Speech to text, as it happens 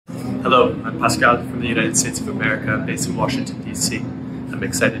Hello, I'm Pascal from the United States of America, based in Washington, D.C. I'm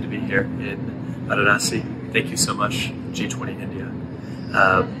excited to be here in Varanasi. Thank you so much, G20 India.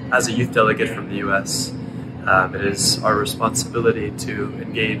 As a youth delegate from the U.S., it is our responsibility to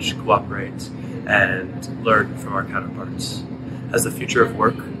engage, cooperate, and learn from our counterparts. As the future of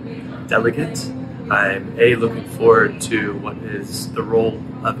work delegate, I'm looking forward to what is the role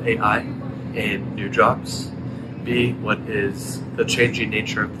of AI in new jobs, B, what is the changing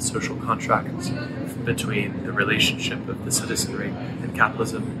nature of the social contract between the relationship of the citizenry and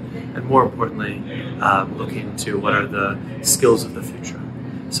capitalism, and more importantly, looking to what are the skills of the future.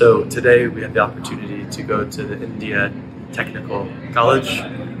 So today we had the opportunity to go to the India Technical College,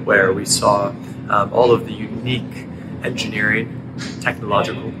 where we saw all of the unique engineering,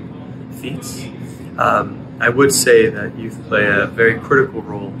 technological feats. I would say that youth play a very critical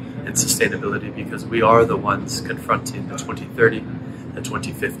role in sustainability because we are the ones confronting the 2030 and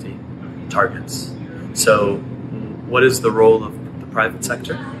 2050 targets. So what is the role of the private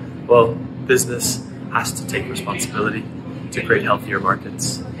sector? Well, business has to take responsibility to create healthier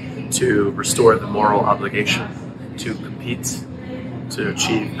markets, to restore the moral obligation to compete, to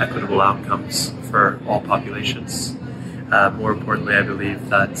achieve equitable outcomes for all populations. More importantly, I believe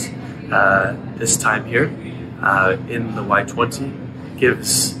that this time here in the Y20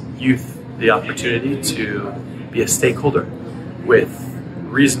 gives youth the opportunity to be a stakeholder with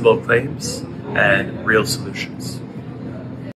reasonable claims and real solutions.